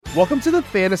Welcome to the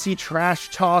Fantasy Trash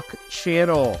Talk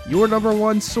channel, your number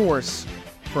one source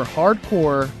for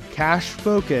hardcore,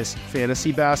 cash-focused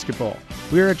fantasy basketball.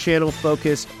 We're a channel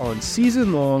focused on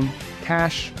season-long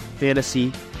cash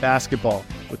fantasy basketball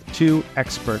with two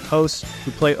expert hosts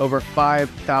who play over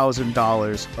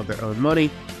 $5,000 of their own money.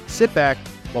 Sit back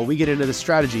while we get into the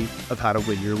strategy of how to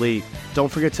win your league. Don't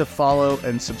forget to follow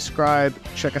and subscribe.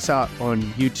 Check us out on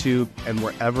YouTube and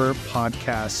wherever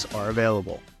podcasts are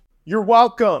available. You're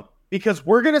welcome, because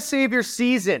we're going to save your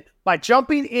season by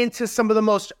jumping into some of the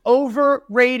most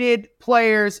overrated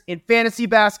players in fantasy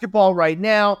basketball right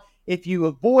now. If you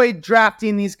avoid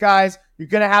drafting these guys, you're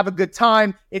going to have a good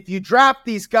time. If you draft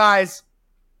these guys,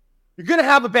 you're going to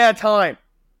have a bad time.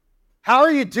 How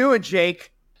are you doing,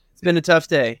 Jake? It's been a tough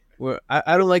day.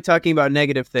 I don't like talking about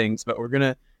negative things, but we're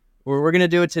gonna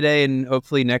do it today, and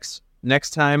hopefully next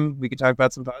time we can talk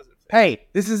about some positive things. Hey,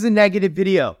 this is a negative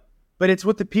video, but it's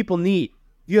what the people need.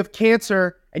 If you have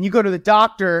cancer and you go to the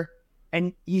doctor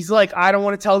and he's like, I don't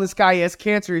want to tell this guy he has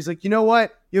cancer. He's like, you know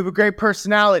what? You have a great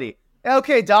personality.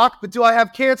 Okay, doc, but do I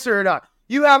have cancer or not?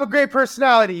 You have a great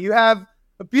personality. You have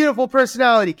a beautiful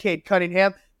personality, Cade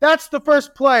Cunningham. That's the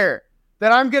first player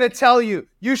that I'm going to tell you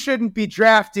shouldn't be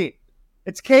drafting.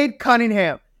 It's Cade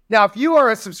Cunningham. Now, if you are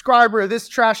a subscriber of this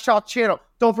Trash Talk channel,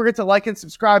 don't forget to like and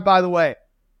subscribe, by the way.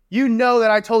 You know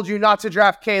that I told you not to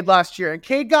draft Cade last year, and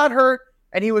Cade got hurt,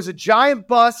 and he was a giant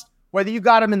bust. Whether you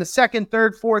got him in the second,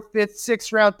 third, fourth, fifth,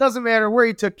 sixth round, doesn't matter where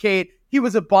you took Cade. He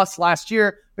was a bust last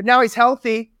year, but now he's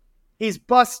healthy. He's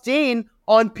busting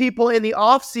on people in the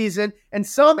offseason, and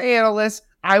some analysts,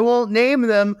 I won't name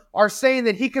them, are saying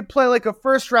that he could play like a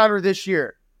first rounder this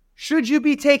year. Should you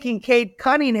be taking Cade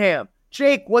Cunningham?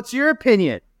 Jake, what's your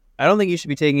opinion? I don't think you should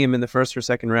be taking him in the first or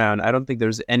second round. I don't think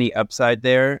there's any upside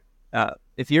there.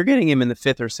 If you're getting him in the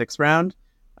fifth or sixth round,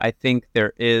 I think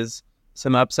there is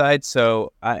some upside.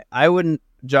 So I wouldn't.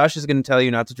 Josh is going to tell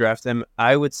you not to draft him.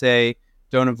 I would say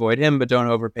don't avoid him, but don't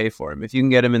overpay for him. If you can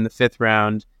get him in the fifth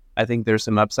round, I think there's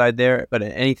some upside there. But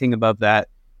anything above that,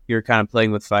 you're kind of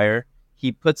playing with fire.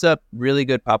 He puts up really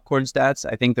good popcorn stats.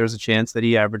 I think there's a chance that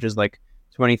he averages like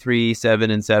 23,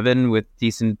 7, and 7 with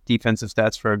decent defensive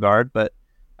stats for a guard, but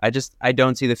I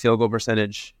don't see the field goal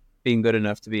percentage being good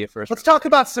enough to be a first. Let's talk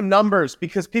about some numbers,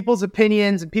 because people's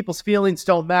opinions and people's feelings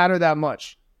don't matter that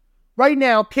much. Right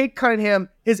now, Cade Cunningham,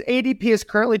 his ADP is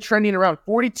currently trending around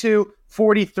 42,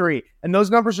 43, and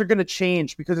those numbers are going to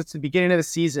change because it's the beginning of the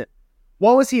season.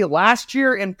 What was he last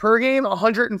year in per game?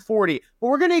 140. But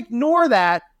we're going to ignore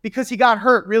that because he got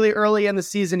hurt really early in the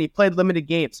season. He played limited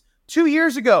games. 2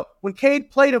 years ago, when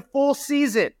Cade played a full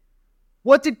season,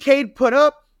 what did Cade put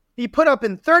up? He put up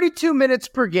in 32 minutes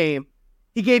per game.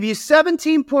 He gave you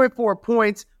 17.4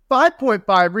 points,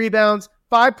 5.5 rebounds,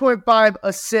 5.5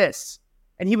 assists,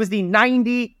 and he was the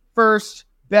 91st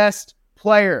best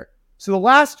player. So the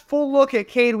last full look at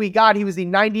Cade we got, he was the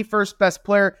 91st best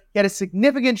player. He had a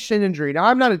significant shin injury. Now,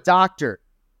 I'm not a doctor.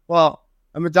 Well,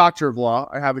 I'm a doctor of law.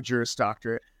 I have a Juris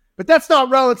Doctorate. But that's not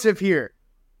relative here.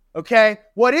 Okay,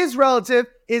 what is relative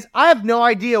is I have no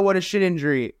idea what a shin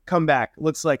injury comeback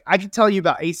looks like. I can tell you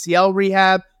about ACL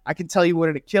rehab. I can tell you what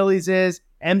an Achilles is,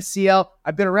 MCL.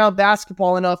 I've been around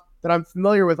basketball enough that I'm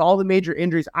familiar with all the major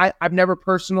injuries. I've never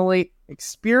personally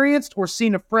experienced or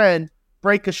seen a friend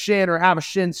break a shin or have a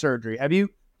shin surgery. Have you?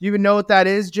 Do you even know what that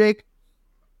is, Jake?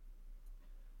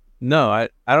 No, I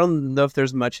don't know if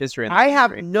there's much history. I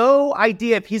have no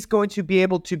idea if he's going to be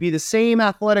able to be the same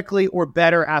athletically or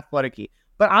better athletically.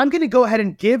 But I'm going to go ahead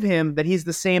and give him that he's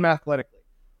the same athletically.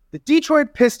 The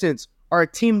Detroit Pistons are a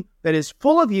team that is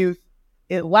full of youth,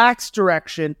 it lacks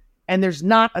direction, and there's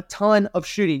not a ton of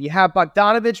shooting. You have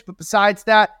Bogdanovich, but besides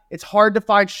that, it's hard to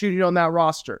find shooting on that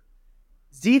roster.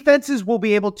 Defenses will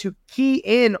be able to key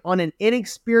in on an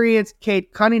inexperienced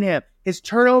Cade Cunningham. His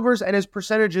turnovers and his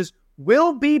percentages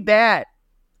will be bad.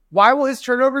 Why will his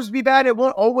turnovers be bad? It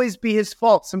won't always be his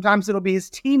fault. Sometimes it'll be his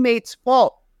teammates'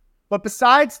 fault. But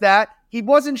besides that, he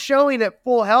wasn't showing at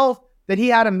full health that he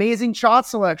had amazing shot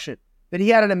selection, that he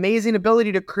had an amazing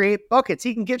ability to create buckets.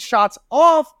 He can get shots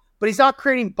off, but he's not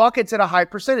creating buckets at a high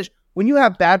percentage. When you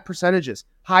have bad percentages,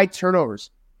 high turnovers,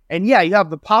 and yeah, you have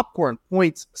the popcorn,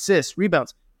 points, assists,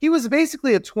 rebounds. He was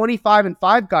basically a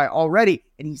 25-5 guy already,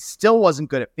 and he still wasn't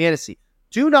good at fantasy.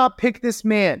 Do not pick this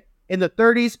man in the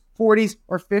 30s, 40s,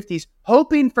 or 50s,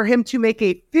 hoping for him to make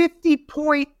a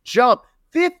 50-point jump,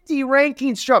 50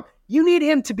 rankings jump. You need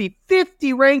him to be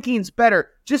 50 rankings better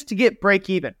just to get break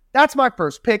even. That's my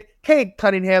first pick. Cade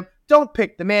Cunningham. Don't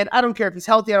pick the man. I don't care if he's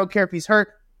healthy. I don't care if he's hurt.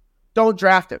 Don't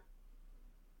draft him.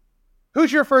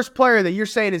 Who's your first player that you're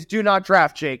saying is do not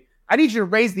draft, Jake? I need you to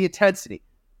raise the intensity.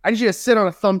 I need you to sit on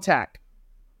a thumbtack.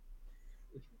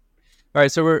 All right,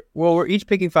 so we're each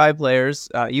picking 5 players.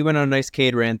 You went on a nice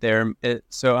Cade rant there,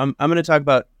 so I'm going to talk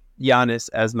about Giannis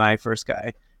as my first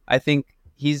guy. I think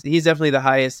he's definitely the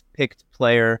highest picked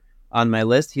player on my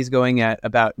list. He's going at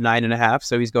about 9.5,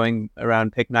 so he's going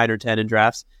around pick 9 or 10 in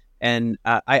drafts. And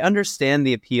I understand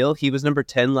the appeal. He was number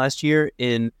 10 last year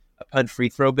in a punt free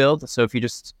throw build. So if you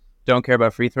just don't care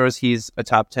about free throws, he's a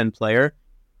top 10 player.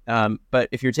 But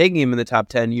if you're taking him in the top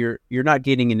 10, you're not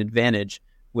getting an advantage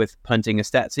with punting a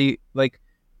stat. So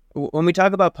when we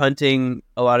talk about punting,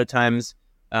 a lot of times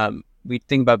we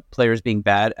think about players being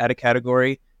bad at a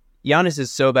category. Giannis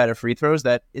is so bad at free throws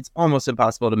that it's almost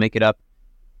impossible to make it up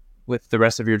with the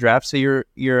rest of your draft. So you're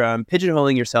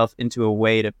pigeonholing yourself into a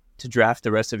way to draft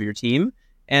the rest of your team.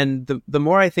 And the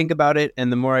more I think about it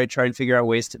and the more I try and figure out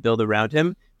ways to build around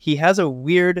him, he has a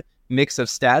weird mix of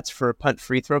stats for a punt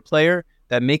free throw player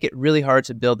that make it really hard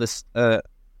to build this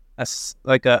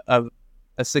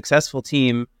a successful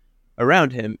team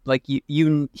around him. Like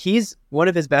he's one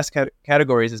of his best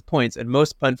categories is points, and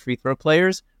most punt free throw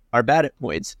players are bad at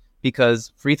points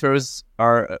because free throws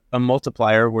are a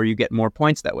multiplier where you get more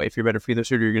points that way. If you're a better free throw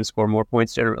shooter, you're going to score more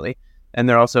points generally, and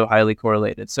they're also highly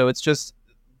correlated. So it's just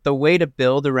the way to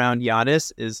build around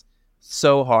Giannis is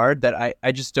so hard that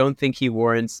I just don't think he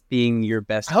warrants being your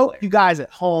best player. I hope you guys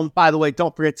at home, by the way,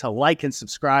 don't forget to like and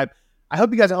subscribe. I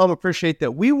hope you guys at home appreciate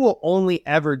that we will only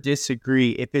ever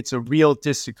disagree if it's a real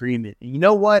disagreement. And you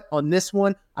know what? On this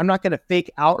one, I'm not going to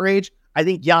fake outrage. I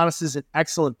think Giannis is an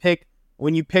excellent pick.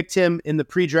 When you picked him in the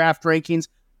pre-draft rankings,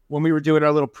 when we were doing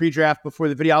our little pre-draft before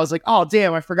the video, I was like, oh,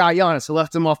 damn, I forgot Giannis. I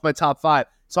left him off my top 5.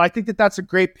 So I think that that's a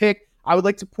great pick. I would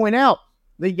like to point out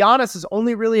that Giannis is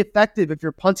only really effective if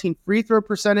you're punting free throw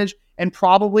percentage and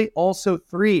probably also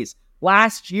threes.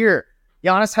 Last year,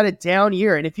 Giannis had a down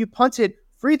year. And if you punted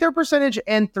free throw percentage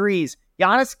and threes,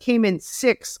 Giannis came in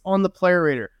 6th on the player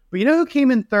rater. But you know who came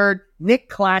in 3rd? Nick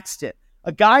Claxton,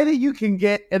 a guy that you can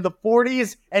get in the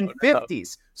 40s and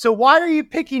 50s. So why are you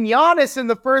picking Giannis in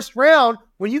the first round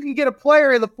when you can get a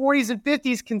player in the 40s and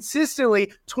 50s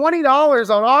consistently, $20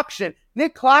 on auction?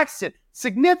 Nick Claxton,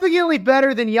 significantly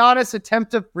better than Giannis'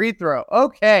 attempt a free throw.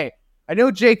 Okay, I know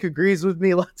Jake agrees with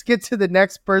me. Let's get to the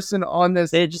next person on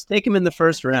this. They just take him in the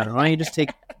first round. Why don't you just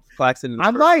take Claxton in the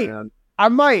first round? I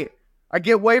might. I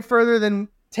get way further than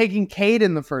taking Cade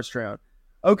in the first round.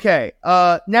 Okay,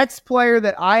 next player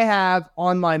that I have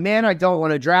on my man, I don't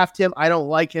want to draft him. I don't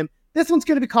like him. This one's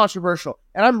going to be controversial,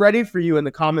 and I'm ready for you in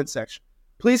the comment section.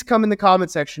 Please come in the comment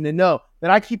section and know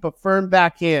that I keep a firm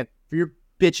backhand for your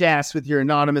bitch ass with your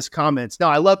anonymous comments. No,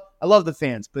 I love the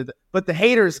fans, but the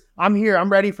haters, I'm here.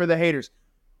 I'm ready for the haters.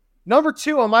 Number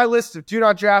 2 on my list of do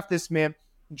not draft this man,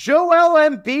 Joel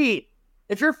Embiid.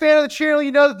 If you're a fan of the channel, you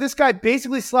know that this guy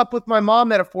basically slept with my mom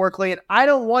metaphorically, and I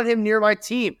don't want him near my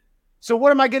team. So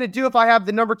what am I going to do if I have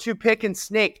the number 2 pick in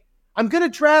Snake? I'm going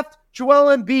to draft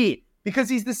Joel Embiid because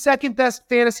he's the 2nd best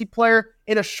fantasy player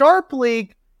in a Sharp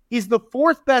League. He's the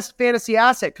 4th best fantasy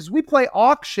asset because we play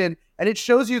auction, and it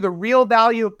shows you the real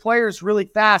value of players really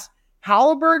fast.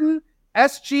 Halliburton,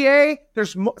 SGA,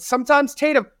 sometimes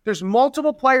Tatum. There's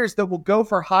multiple players that will go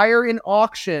for higher in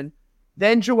auction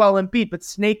than Joel Embiid, but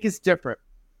Snake is different.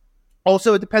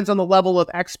 Also, it depends on the level of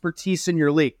expertise in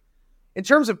your league. In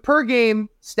terms of per game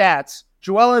stats,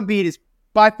 Joel Embiid is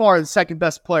by far the 2nd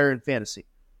best player in fantasy.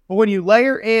 But when you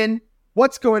layer in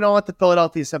what's going on with the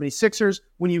Philadelphia 76ers,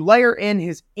 when you layer in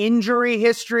his injury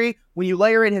history, when you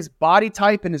layer in his body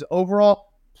type and his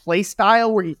overall play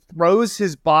style where he throws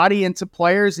his body into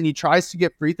players and he tries to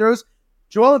get free throws,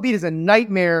 Joel Embiid is a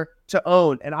nightmare to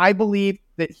own. And I believe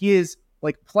that he is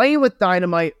like playing with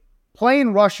dynamite,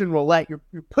 playing Russian roulette.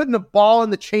 You're putting the ball in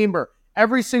the chamber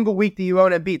every single week that you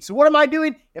own Embiid. So what am I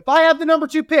doing? If I have the number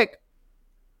 2 pick,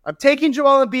 I'm taking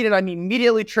Joel Embiid and I'm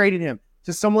immediately trading him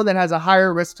to someone that has a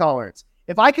higher risk tolerance.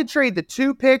 If I could trade the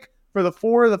 2 pick for the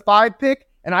 4 or the 5 pick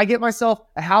and I get myself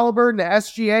a Halliburton, a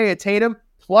SGA, a Tatum,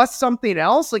 plus something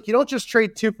else, like you don't just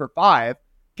trade 2 for 5,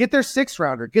 get their 6th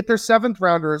rounder, get their 7th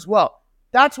rounder as well.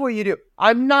 That's what you do.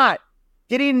 I'm not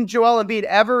getting Joel Embiid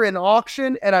ever in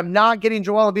auction, and I'm not getting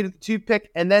Joel Embiid at the 2 pick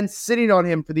and then sitting on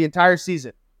him for the entire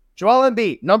season. Joel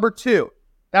Embiid, number 2.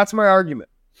 That's my argument.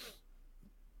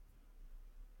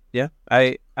 Yeah,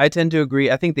 I tend to agree.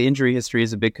 I think the injury history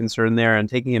is a big concern there, and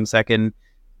taking him 2nd,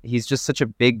 he's just such a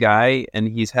big guy, and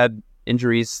he's had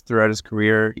injuries throughout his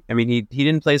career. I mean, he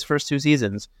didn't play his first 2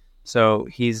 seasons, so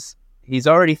he's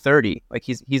already 30. Like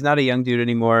he's not a young dude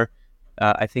anymore.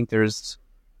 I think there's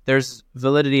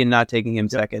validity in not taking him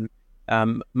 2nd.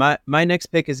 My next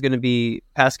pick is going to be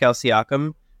Pascal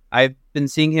Siakam. I've been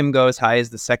seeing him go as high as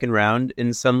the 2nd round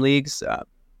in some leagues,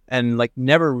 and like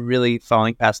never really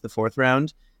falling past the 4th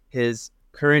round. His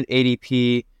current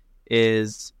ADP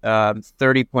is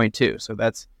 30.2. So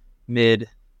that's mid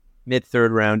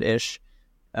third round ish.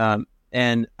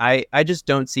 And I just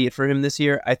don't see it for him this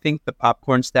year. I think the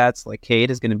popcorn stats like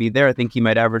Cade is going to be there. I think he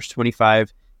might average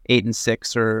 25, 8 and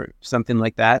 6 or something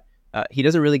like that. He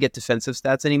doesn't really get defensive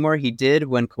stats anymore. He did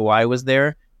when Kawhi was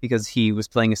there because he was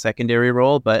playing a secondary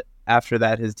role, but after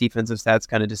that, his defensive stats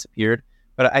kind of disappeared.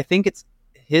 But I think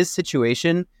his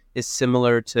situation is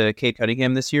similar to Cade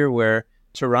Cunningham this year, where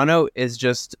Toronto is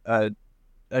just a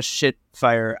shit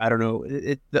fire. I don't know.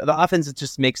 The offense, it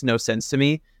just makes no sense to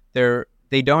me.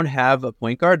 They don't have a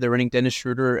point guard. They're running Dennis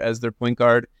Schroeder as their point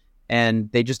guard,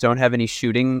 and they just don't have any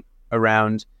shooting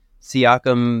around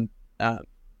Siakam,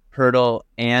 Hurdle,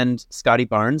 and Scotty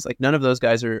Barnes. Like, none of those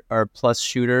guys are plus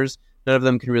shooters. None of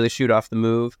them can really shoot off the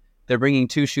move. They're bringing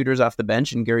 2 shooters off the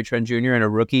bench, and Gary Trent Jr. and a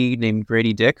rookie named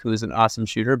Grady Dick, who is an awesome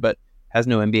shooter, but has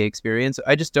no NBA experience.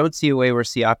 I just don't see a way where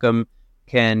Siakam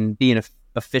can be an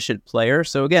efficient player.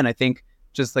 So again, I think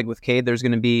just like with Cade, there's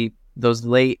going to be those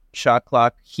late shot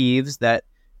clock heaves that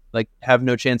like have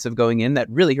no chance of going in that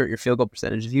really hurt your field goal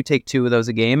percentage. If you take 2 of those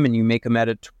a game and you make them at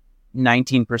a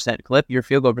 19% clip, your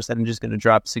field goal percentage is going to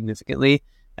drop significantly.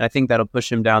 And I think that'll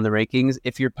push him down the rankings.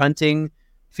 If you're punting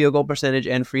field goal percentage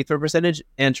and free throw percentage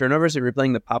and turnovers, if you're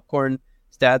playing the popcorn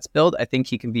stats build, I think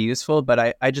he can be useful,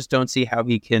 but I just don't see how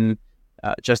he can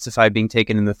justify being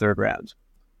taken in the 3rd round.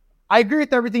 I agree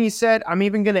with everything you said. I'm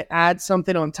even going to add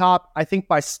something on top. I think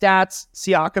by stats,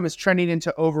 Siakam is trending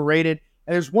into overrated.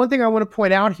 And there's one thing I want to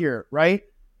point out here, right?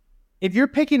 If you're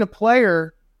picking a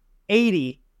player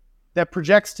 80 that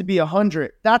projects to be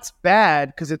 100, that's bad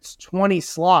because it's 20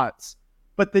 slots.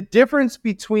 But the difference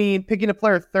between picking a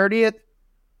player 30th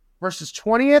versus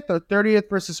 20th or 30th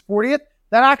versus 40th,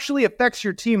 that actually affects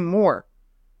your team more.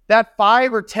 That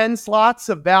 5 or 10 slots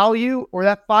of value or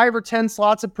that 5 or 10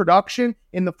 slots of production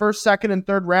in the 1st, 2nd, and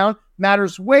 3rd round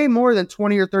matters way more than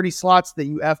 20 or 30 slots that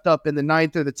you effed up in the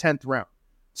 9th or the 10th round.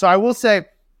 So I will say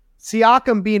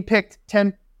Siakam being picked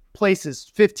 10 places,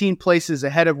 15 places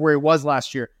ahead of where he was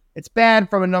last year, it's bad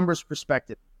from a numbers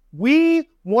perspective. We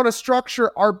want to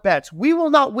structure our bets. We will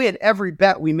not win every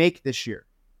bet we make this year.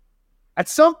 At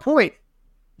some point,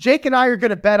 Jake and I are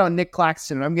going to bet on Nick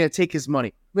Claxton, and I'm going to take his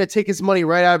money. I'm going to take his money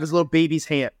right out of his little baby's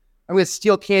hand. I'm going to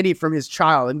steal candy from his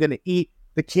child. I'm going to eat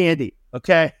the candy,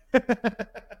 okay?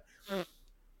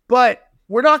 But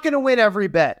we're not going to win every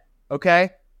bet, okay?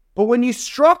 But when you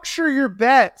structure your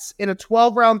bets in a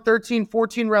 12-round, 13,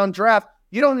 14-round draft,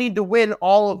 you don't need to win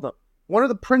all of them. One of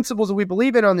the principles that we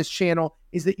believe in on this channel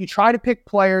is that you try to pick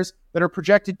players that are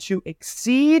projected to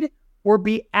exceed or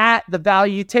be at the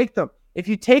value you take them. If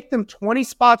you take them 20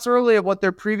 spots early of what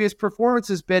their previous performance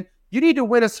has been, you need to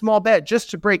win a small bet just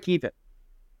to break even.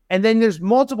 And then there's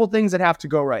multiple things that have to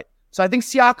go right. So I think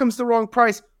Siakam's the wrong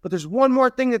price, but there's one more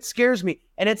thing that scares me,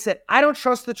 and it's that I don't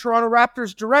trust the Toronto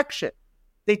Raptors' direction.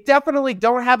 They definitely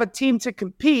don't have a team to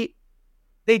compete.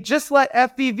 They just let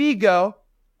FVV go.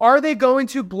 Are they going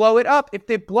to blow it up? If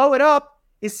they blow it up,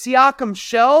 is Siakam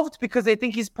shelved because they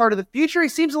think he's part of the future? He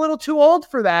seems a little too old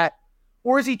for that.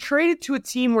 Or is he traded to a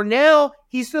team where now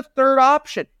he's the 3rd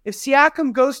option? If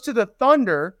Siakam goes to the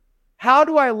Thunder, how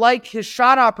do I like his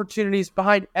shot opportunities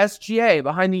behind SGA,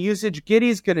 behind the usage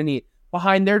Giddey's going to need,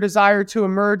 behind their desire to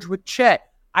emerge with Chet?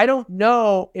 I don't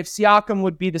know if Siakam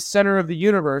would be the center of the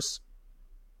universe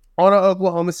on an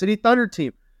Oklahoma City Thunder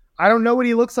team. I don't know what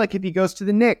he looks like if he goes to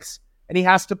the Knicks and he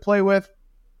has to play with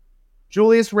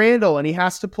Julius Randle and he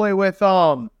has to play with,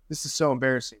 this is so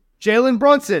embarrassing, Jalen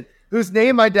Brunson, whose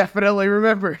name I definitely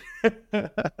remember.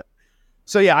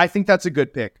 So yeah, I think that's a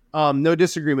good pick. No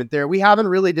disagreement there. We haven't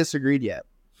really disagreed yet.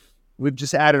 We've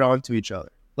just added on to each other.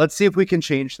 Let's see if we can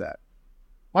change that.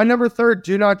 My number 3rd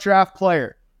do not draft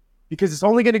player, because it's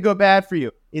only going to go bad for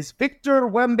you, is Victor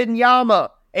Wembanyama,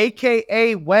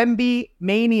 a.k.a. Wemby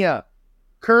Mania,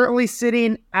 currently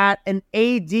sitting at an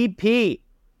ADP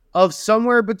of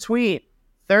somewhere between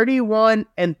 31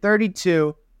 and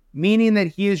 32, meaning that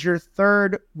he is your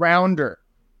 3rd rounder.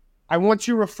 I want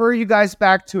to refer you guys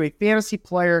back to a fantasy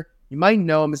player. You might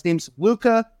know him. His name's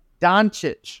Luka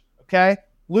Doncic, okay?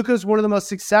 Luka is one of the most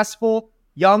successful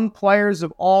young players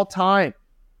of all time.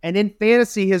 And in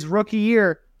fantasy, his rookie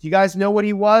year, do you guys know what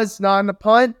he was? Not in a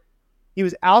punt. He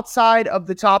was outside of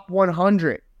the top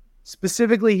 100.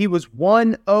 Specifically, he was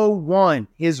 101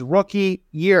 his rookie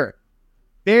year.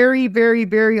 Very, very,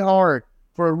 very hard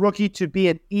for a rookie to be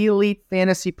an elite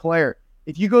fantasy player.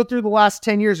 If you go through the last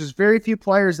 10 years, there's very few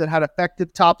players that had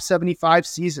effective top 75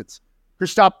 seasons.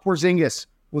 Kristaps Porzingis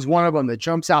was one of them that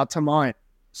jumps out to mind.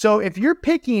 So if you're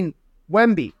picking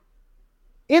Wemby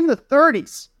in the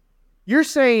 30s, You're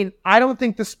saying, I don't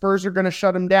think the Spurs are going to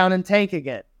shut him down and tank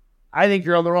again. I think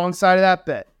you're on the wrong side of that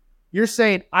bet. You're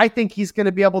saying, I think he's going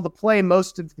to be able to play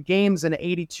most of the games in an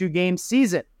 82-game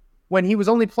season when he was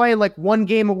only playing like one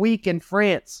game a week in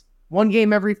France, one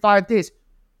game every 5 days.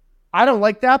 I don't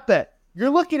like that bet. You're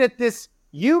looking at this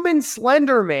human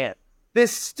slender man,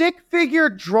 this stick figure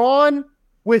drawn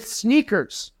with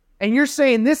sneakers, and you're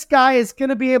saying this guy is going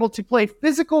to be able to play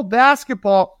physical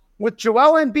basketball with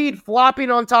Joel Embiid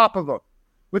flopping on top of him,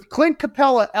 with Clint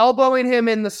Capella elbowing him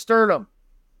in the sternum.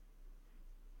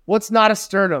 What's not a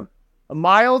sternum? A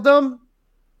mildum?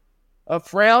 A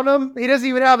frownum? He doesn't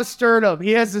even have a sternum.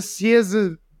 He has a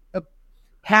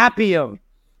happium.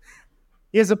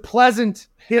 He has a pleasantum.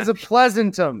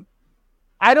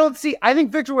 I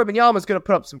think Victor Wembanyama is going to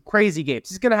put up some crazy games.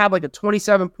 He's going to have like a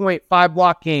 27.5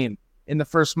 block game in the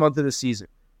first month of the season.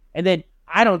 And then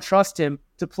I don't trust him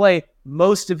to play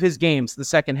most of his games the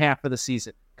second half of the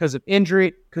season because of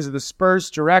injury, because of the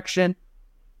Spurs' direction,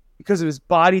 because of his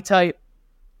body type.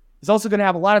 He's also going to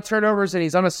have a lot of turnovers, and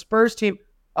he's on a Spurs team.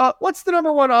 What's the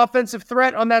number one offensive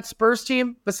threat on that Spurs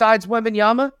team besides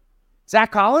Wembanyama?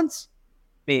 Zach Collins?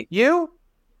 Me. You?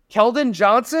 Keldon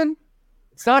Johnson?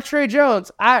 It's not Trey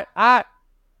Jones.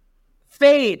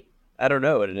 Fade. I don't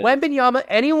know what it is. Wembanyama,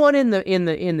 anyone in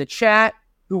the chat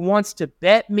who wants to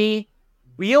bet me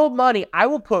real money, I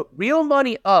will put real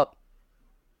money up.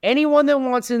 Anyone that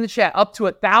wants in the chat, up to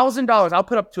 $1,000. I'll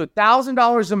put up to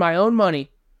 $1,000 of my own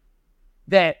money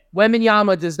that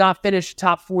Wembanyama does not finish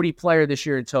top 40 player this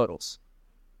year in totals.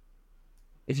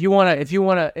 If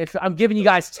I'm giving you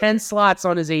guys 10 slots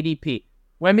on his ADP.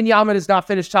 Wembanyama does not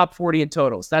finish top 40 in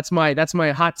totals. That's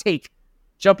my hot take.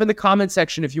 Jump in the comment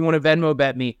section if you want to Venmo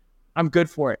bet me. I'm good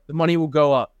for it. The money will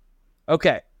go up.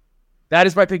 Okay. That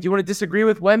is my pick. Do you want to disagree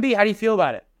with Wemby? How do you feel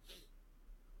about it?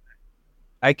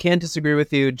 I can't disagree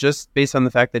with you just based on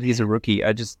the fact that he's a rookie.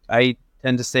 I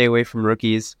tend to stay away from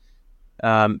rookies.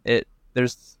 It's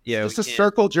just a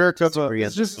circle jerk of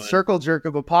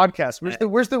a podcast.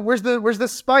 Where's the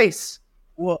spice?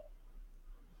 Well,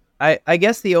 I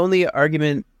guess the only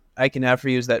argument I can have for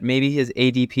you is that maybe his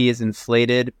ADP is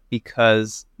inflated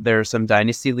because there are some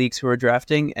dynasty leagues who are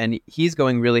drafting, and he's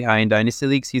going really high in dynasty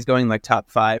leagues. He's going like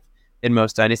top 5 in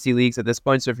most dynasty leagues at this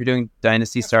point. So if you're doing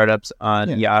dynasty startups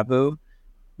on Yahoo,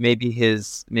 maybe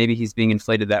he's being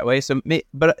inflated that way. So,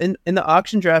 but in the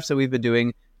auction drafts that we've been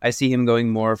doing, I see him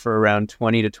going more for around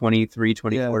 $20 to $23,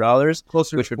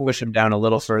 $24, which would push him down a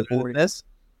little further than this.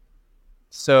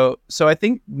 So I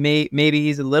think maybe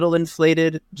he's a little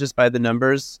inflated just by the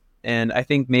numbers, and I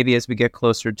think maybe as we get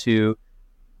closer to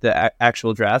the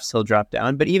actual drafts, he'll drop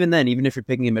down. But even then, even if you're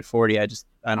picking him at 40,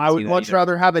 I would much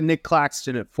rather have a Nick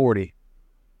Claxton at 40.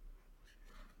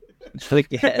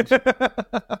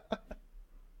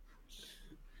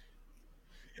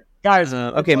 Guys,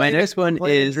 okay, my next one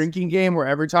is a drinking game where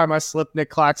every time I slip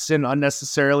Nick Claxton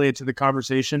unnecessarily into the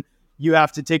conversation, you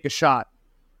have to take a shot.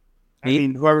 I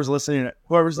mean, whoever's listening,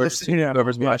 whoever's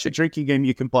watching, it's a drinking game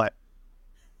you can play.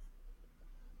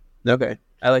 Okay,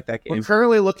 I like that game. We're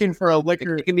currently looking for a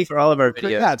liquor. It can be for all of our videos.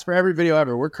 Yeah, it's for every video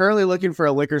ever. We're currently looking for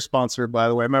a liquor sponsor, by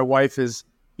the way. My wife is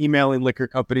emailing liquor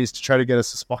companies to try to get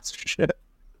us a sponsorship.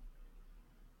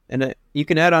 And you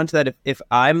can add on to that, if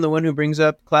I'm the one who brings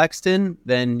up Claxton,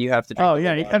 then you have to drink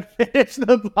you got to finish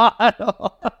the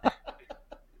bottle.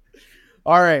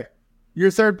 All right, your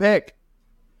third pick.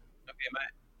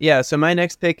 Okay, so my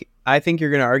next pick, I think you're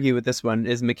going to argue with this one,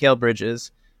 is Mikal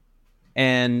Bridges.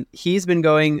 And he's been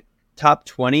going top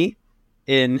 20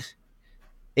 in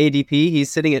ADP.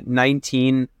 He's sitting at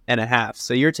 19.5.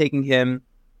 So you're taking him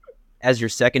as your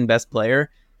second best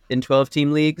player in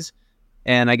 12-team leagues.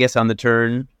 And I guess on the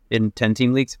turn in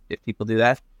 10-team leagues, if people do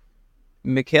that.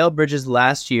 Mikal Bridges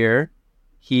last year,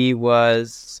 he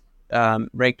was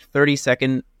ranked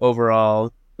 32nd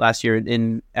overall last year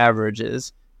in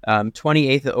averages.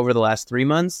 28th over the last 3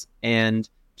 months and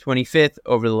 25th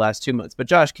over the last 2 months. But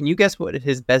Josh, can you guess what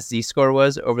his best Z-score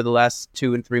was over the last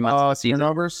 2 and 3 months of the season?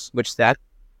 Turnovers? Which stat?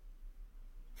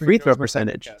 Free throw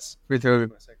percentage. Free throw.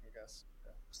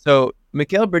 So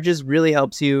Mikal Bridges really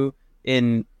helps you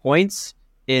in points,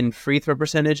 in free throw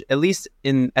percentage, at least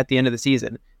at the end of the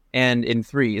season, and in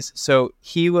threes. So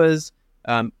he was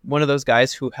one of those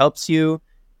guys who helps you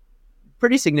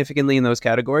pretty significantly in those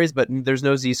categories, but there's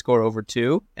no Z-score over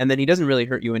 2, and then he doesn't really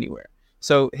hurt you anywhere.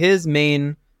 So his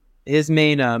main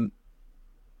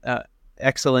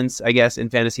excellence, I guess, in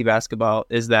fantasy basketball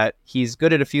is that he's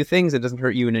good at a few things and doesn't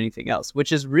hurt you in anything else,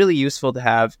 which is really useful to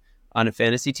have on a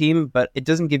fantasy team, but it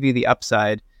doesn't give you the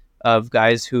upside of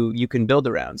guys who you can build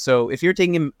around. So if you're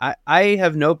taking him, I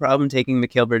have no problem taking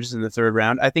Mikal Bridges in the 3rd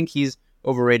round. I think he's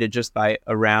overrated just by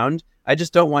a round. I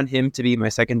just don't want him to be my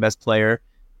second best player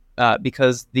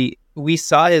because we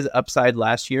saw his upside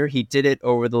last year. He did it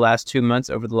over the last 2 months.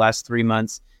 Over the last 3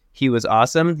 months, he was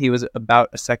awesome. He was about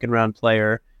a second round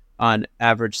player on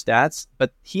average stats,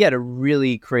 but he had a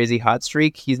really crazy hot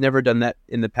streak. He's never done that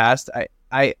in the past.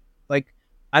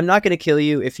 I'm not going to kill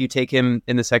you if you take him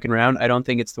in the second round. I don't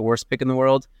think it's the worst pick in the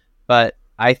world, but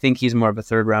I think he's more of a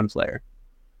third round player.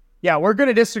 Yeah, we're going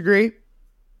to disagree.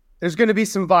 There's going to be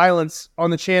some violence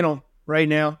on the channel right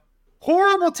now.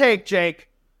 Horrible take, Jake.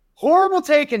 Horrible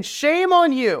take, and shame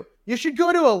on you. You should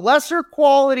go to a lesser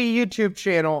quality YouTube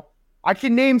channel. I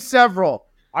can name several.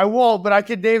 I won't, but I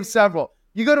can name several.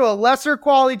 You go to a lesser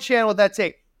quality channel with that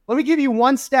take. Let me give you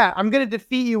one stat. I'm going to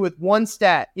defeat you with one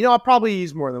stat. I'll probably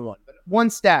use more than one, but one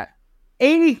stat.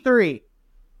 83.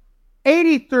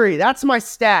 83. That's my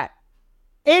stat.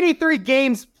 83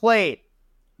 games played.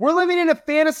 We're living in a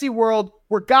fantasy world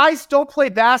where guys don't play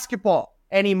basketball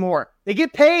anymore. They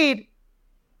get paid.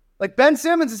 Like Ben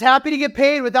Simmons is happy to get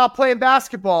paid without playing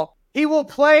basketball. He will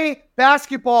play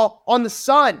basketball on the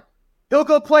sun. He'll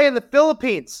go play in the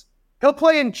Philippines. He'll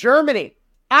play in Germany.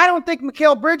 I don't think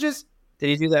Mikal Bridges... Did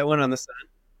he do that one on the sun?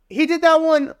 He did that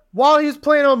one while he was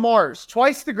playing on Mars.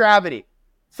 Twice the gravity.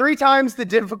 3 times the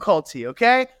difficulty,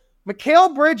 okay?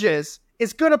 Mikal Bridges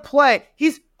is going to play.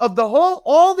 He's, of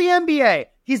all the NBA,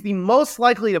 he's the most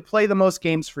likely to play the most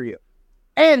games for you.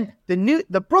 And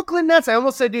the Brooklyn Nets, I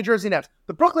almost said New Jersey Nets.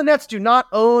 The Brooklyn Nets do not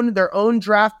own their own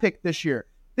draft pick this year.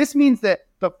 This means that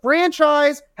the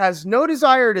franchise has no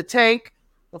desire to tank.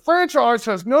 The franchise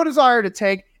has no desire to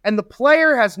tank, and the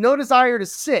player has no desire to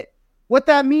sit. What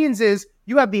that means is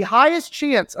you have the highest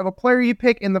chance of a player you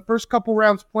pick in the first couple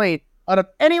rounds playing out of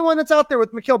anyone that's out there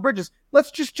with Mikal Bridges.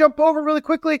 Let's just jump over really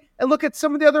quickly and look at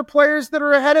some of the other players that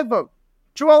are ahead of him.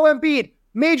 Joel Embiid,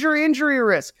 major injury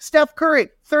risk. Steph Curry,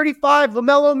 35.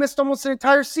 LaMelo missed almost an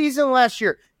entire season last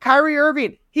year. Kyrie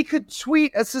Irving, he could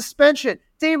tweet a suspension.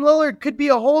 Dame Lillard could be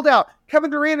a holdout.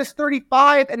 Kevin Durant is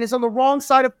 35 and is on the wrong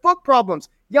side of foot problems.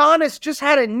 Giannis just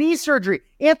had a knee surgery.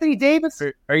 Anthony Davis.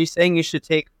 Are you saying you should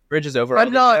take Bridges over?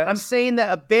 I'm not. I'm saying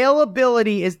that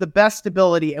availability is the best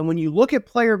ability. And when you look at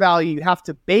player value, you have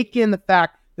to bake in the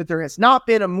fact that there has not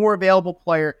been a more available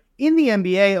player in the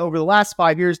NBA over the last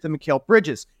 5 years than Mikal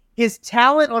Bridges. His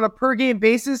talent on a per game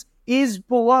basis is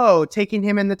below taking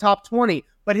him in the top 20,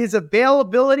 but his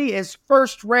availability is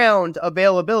first round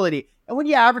availability. And when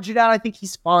you average it out, I think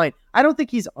he's fine. I don't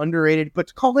think he's underrated, but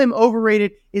to call him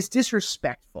overrated is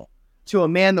disrespectful to a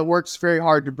man that works very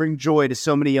hard to bring joy to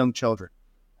so many young children.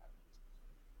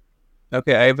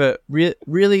 Okay, I have a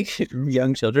really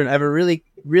young children. I have a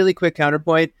really quick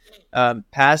counterpoint.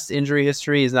 Past injury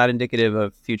history is not indicative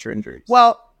of future injuries.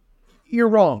 Well, you're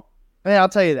wrong. I'll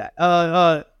tell you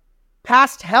that.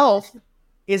 Past health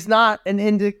is not an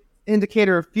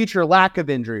indicator of future lack of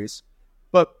injuries,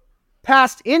 but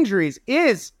past injuries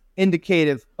is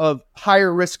indicative of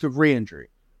higher risk of re-injury.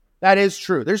 That is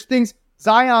true. There's things,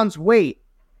 Zion's weight,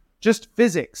 just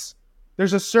physics.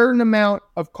 There's a certain amount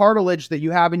of cartilage that you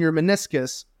have in your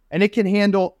meniscus, and it can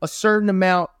handle a certain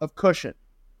amount of cushion.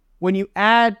 When you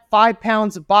add 5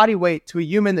 pounds of body weight to a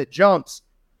human that jumps,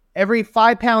 every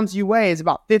 5 pounds you weigh is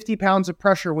about 50 pounds of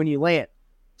pressure when you land.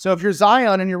 So if you're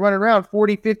Zion and you're running around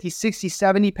 40, 50, 60,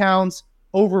 70 pounds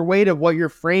overweight of what your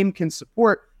frame can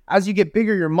support, as you get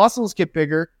bigger, your muscles get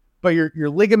bigger, but your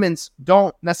ligaments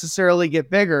don't necessarily get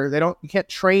bigger. You can't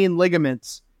train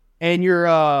ligaments. And your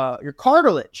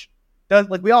cartilage,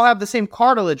 we all have the same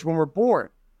cartilage when we're born.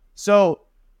 So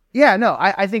yeah, no,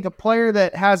 I think a player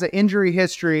that has an injury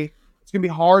history, it's going to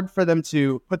be hard for them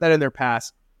to put that in their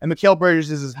past. And Mikal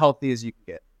Bridges is as healthy as you can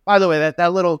get. By the way,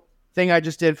 that little thing I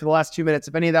just did for the last 2 minutes,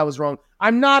 if any of that was wrong,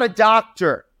 I'm not a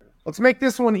doctor. Let's make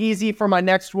this one easy for my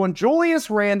next one. Julius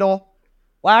Randle.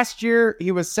 Last year,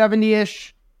 he was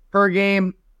 70-ish per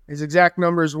game. His exact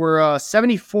numbers were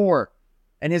 74.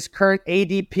 And his current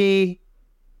ADP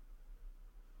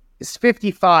is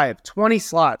 55, 20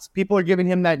 slots. People are giving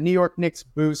him that New York Knicks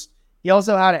boost. He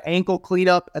also had an ankle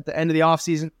cleanup at the end of the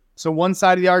offseason. So one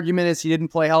side of the argument is he didn't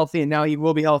play healthy, and now he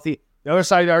will be healthy. The other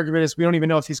side of the argument is we don't even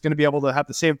know if he's going to be able to have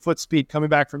the same foot speed coming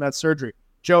back from that surgery.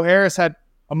 Joe Harris had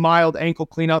a mild ankle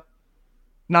cleanup.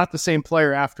 Not the same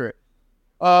player after it.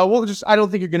 I don't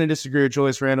think you're going to disagree with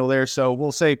Julius Randle there, so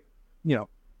we'll say,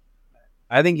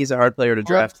 I think he's a hard player to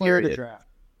draft.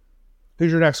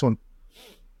 Who's your next one?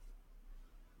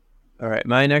 All right,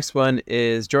 my next one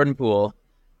is Jordan Poole.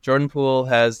 Jordan Poole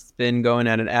has been going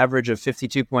at an average of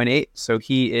 52.8, so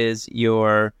he is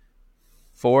your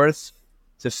 4th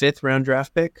to 5th round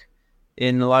draft pick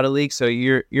in a lot of leagues. So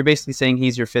you're basically saying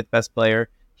he's your 5th best player.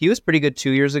 he was pretty good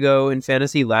 2 years ago in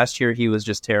fantasy. Last year, he was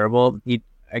just terrible.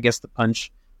 I guess the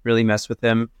punch really messed with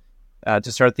him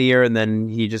to start the year, and then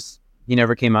he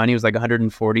never came on. He was like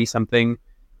 140 something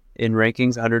in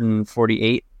rankings,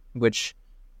 148, which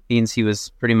means he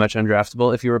was pretty much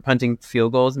undraftable. If you were punting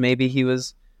field goals, maybe he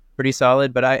was pretty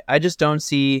solid, but I just don't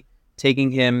see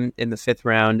taking him in the 5th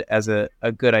round as a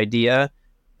good idea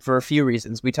for a few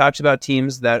reasons. We talked about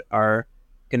teams that are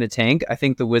going to tank. I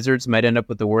think the Wizards might end up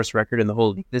with the worst record in the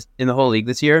whole league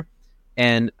this year,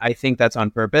 and I think that's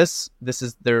on purpose. This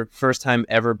is their first time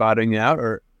ever bottoming out,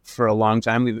 or for a long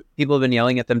time. People have been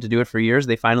yelling at them to do it for years.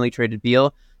 They finally traded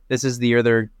Beal. This is the year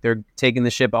they're taking the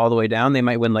ship all the way down. They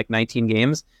might win like 19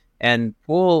 games, and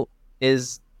Poole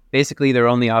is basically their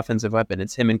only offensive weapon.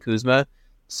 It's him and Kuzma.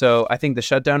 So I think the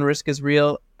shutdown risk is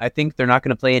real. I think they're not going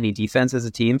to play any defense as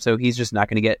a team, so he's just not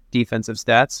going to get defensive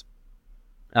stats.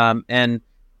 And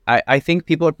I think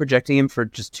people are projecting him for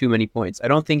just too many points. I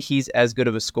don't think he's as good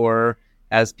of a scorer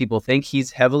as people think.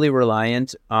 He's heavily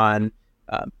reliant on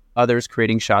others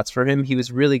creating shots for him. He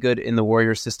was really good in the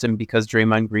Warriors system because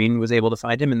Draymond Green was able to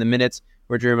find him. In the minutes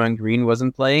where Draymond Green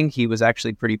wasn't playing, he was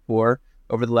actually pretty poor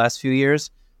over the last few years.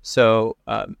 So,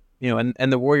 and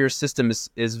the Warriors system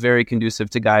is very conducive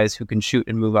to guys who can shoot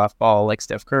and move off ball like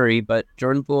Steph Curry, but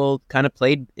Jordan Poole kind of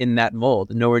played in that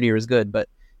mold, nowhere near as good, but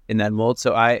in that mold.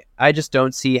 So I just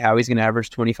don't see how he's going to average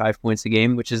 25 points a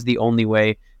game, which is the only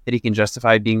way that he can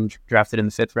justify being drafted in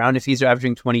the 5th round. If he's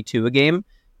averaging 22 a game,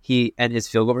 and his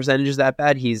field goal percentage is that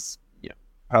bad, he's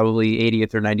probably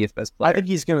 80th or 90th best player. I think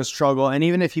he's going to struggle. And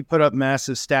even if he put up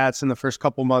massive stats in the first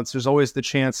couple months, there's always the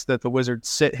chance that the Wizards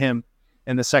sit him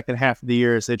in the second half of the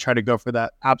year as they try to go for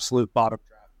that absolute bottom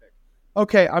draft pick.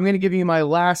 Okay, I'm going to give you my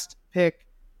last pick.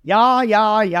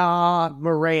 Morant.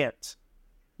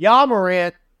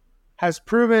 Morant has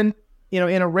proven,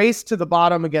 in a race to the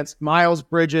bottom against Miles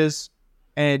Bridges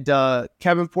and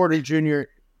Kevin Porter Jr.,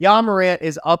 Morant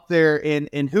is up there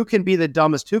in who can be the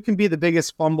dumbest, who can be the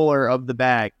biggest fumbler of the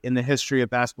bag in the history of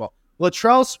basketball.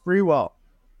 Latrell Sprewell.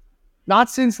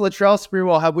 Not since Latrell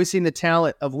Sprewell have we seen the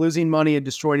talent of losing money and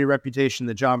destroying your reputation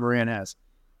that Ja Morant has.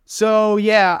 So,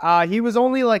 he was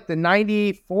only like the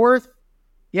 94th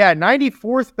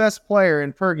best player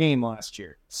in per game last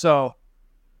year. So,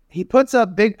 he puts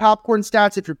up big popcorn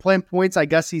stats. If you're playing points, I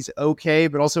guess he's okay.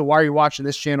 But also, why are you watching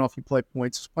this channel if you play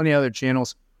points? There's plenty of other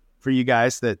channels for you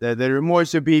guys that are more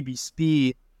so baby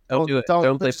speed. Don't do it.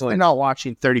 Don't play points. They're not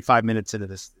watching 35 minutes into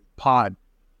this pod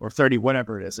or 30,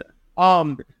 whatever it is.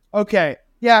 Okay.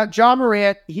 Yeah, Ja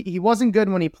Morant, he wasn't good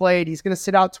when he played. He's going to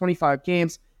sit out 25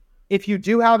 games. If you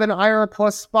do have an IR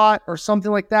plus spot or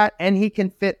something like that, and he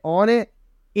can fit on it,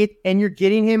 and you're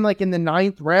getting him like in the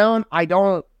 9th round, I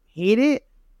don't hate it.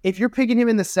 If you're picking him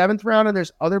in the 7th round and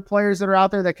there's other players that are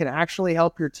out there that can actually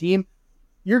help your team,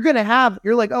 you're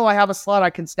like, oh, I have a slot,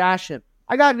 I can stash him.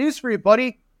 I got news for you,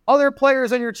 buddy. Other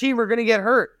players on your team are going to get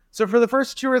hurt. So for the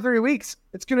first 2 or 3 weeks,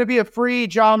 it's going to be a free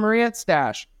Ja Morant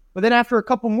stash. But then after a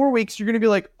couple more weeks, you're going to be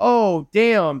like, oh,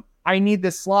 damn, I need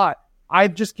this slot.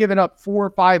 I've just given up 4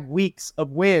 or 5 weeks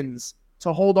of wins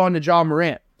to hold on to Ja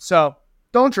Morant. So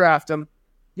don't draft him.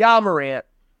 Ja Morant.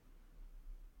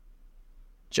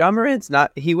 Ja Morant's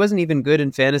he wasn't even good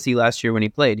in fantasy last year when he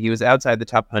played. He was outside the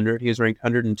top 100. He was ranked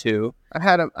 102. I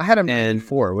had him and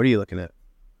 4. What are you looking at?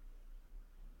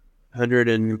 100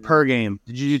 and per game.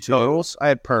 Did you do totals? I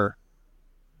had per.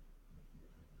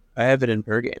 I have it in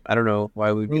per game. I don't know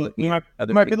why we'd be looking at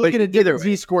other might be looking at either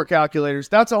Z-score calculators.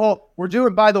 That's a whole. We're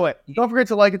doing, by the way, don't forget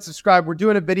to like and subscribe. We're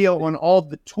doing a video on all of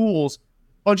the tools, a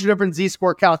bunch of different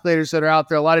Z-score calculators that are out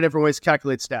there, a lot of different ways to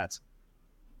calculate stats.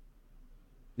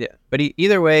 Yeah, but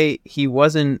either way, he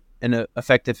wasn't an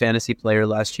effective fantasy player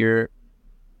last year,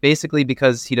 basically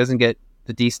because he doesn't get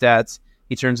the D stats.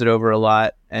 He turns it over a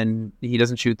lot, and he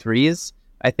doesn't shoot threes,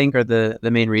 I think, are the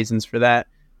main reasons for that.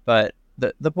 But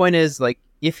the point is, like,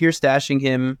 if you're stashing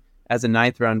him as a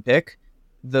 9th round pick,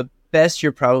 the best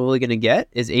you're probably going to get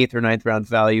is 8th or 9th round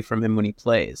value from him when he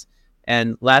plays.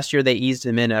 And last year they eased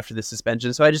him in after the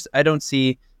suspension. So I don't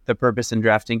see the purpose in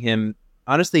drafting him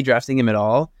at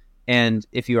all. And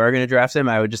if you are going to draft him,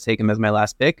 I would just take him as my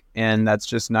last pick. And that's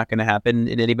just not going to happen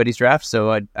in anybody's draft.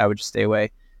 So I would just stay away.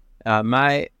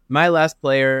 My last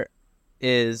player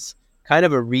is kind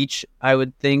of a reach, I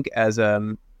would think, as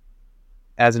an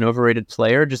overrated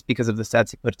player just because of the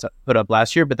stats he put up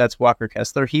last year, but that's Walker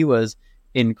Kessler. He was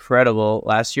incredible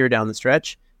last year down the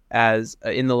stretch. As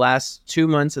in the last 2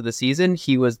 months of the season,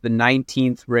 he was the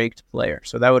 19th ranked player.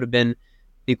 So that would have been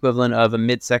the equivalent of a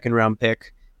mid-second round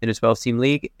pick in a 12-team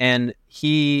league. And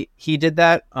he did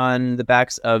that on the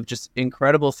backs of just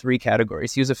incredible 3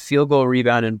 categories. He was a field goal,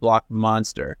 rebound, and block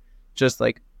monster. Just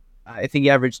like, I think he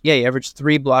averaged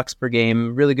 3 blocks per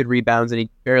game, really good rebounds, and he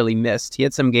barely missed. He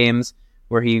had some games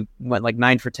where he went like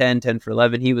 9 for 10, 10 for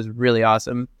 11. He was really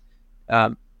awesome.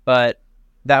 But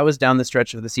that was down the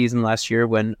stretch of the season last year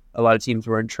when a lot of teams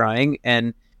weren't trying.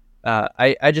 And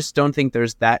I just don't think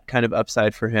there's that kind of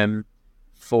upside for him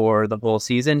for the whole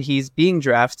season. He's being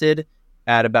drafted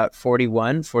at about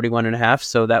 41 and a half.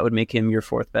 So that would make him your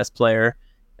 4th best player.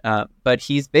 But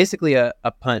he's basically a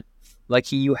punt. Like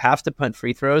you have to punt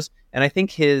free throws. And I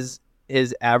think his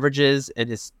averages and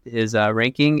his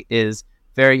ranking is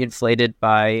very inflated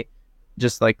by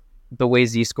just like the way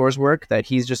Z-scores work, that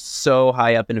he's just so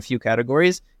high up in a few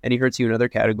categories and he hurts you in other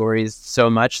categories so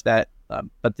much that,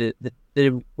 but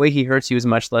the way he hurts you is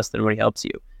much less than what he helps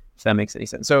you, if that makes any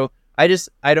sense. So I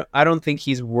don't think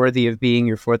he's worthy of being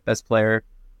your 4th best player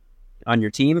on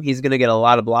your team. He's going to get a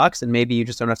lot of blocks and maybe you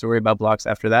just don't have to worry about blocks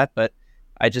after that, but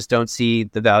I just don't see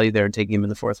the value there in taking him in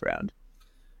the 4th round.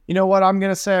 You know what I'm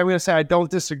going to say? I'm going to say I don't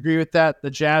disagree with that.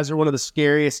 The Jazz are one of the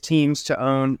scariest teams to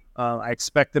own. I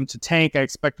expect them to tank. I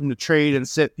expect them to trade and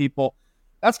sit people.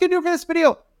 That's going to do it for this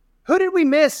video. Who did we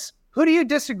miss? Who do you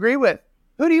disagree with?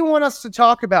 Who do you want us to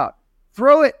talk about?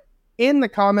 Throw it in the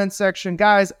comments section.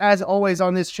 Guys, as always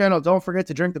on this channel, don't forget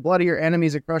to drink the blood of your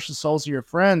enemies and crush the souls of your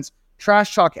friends.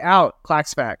 Trash talk out.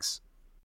 Clax Facts.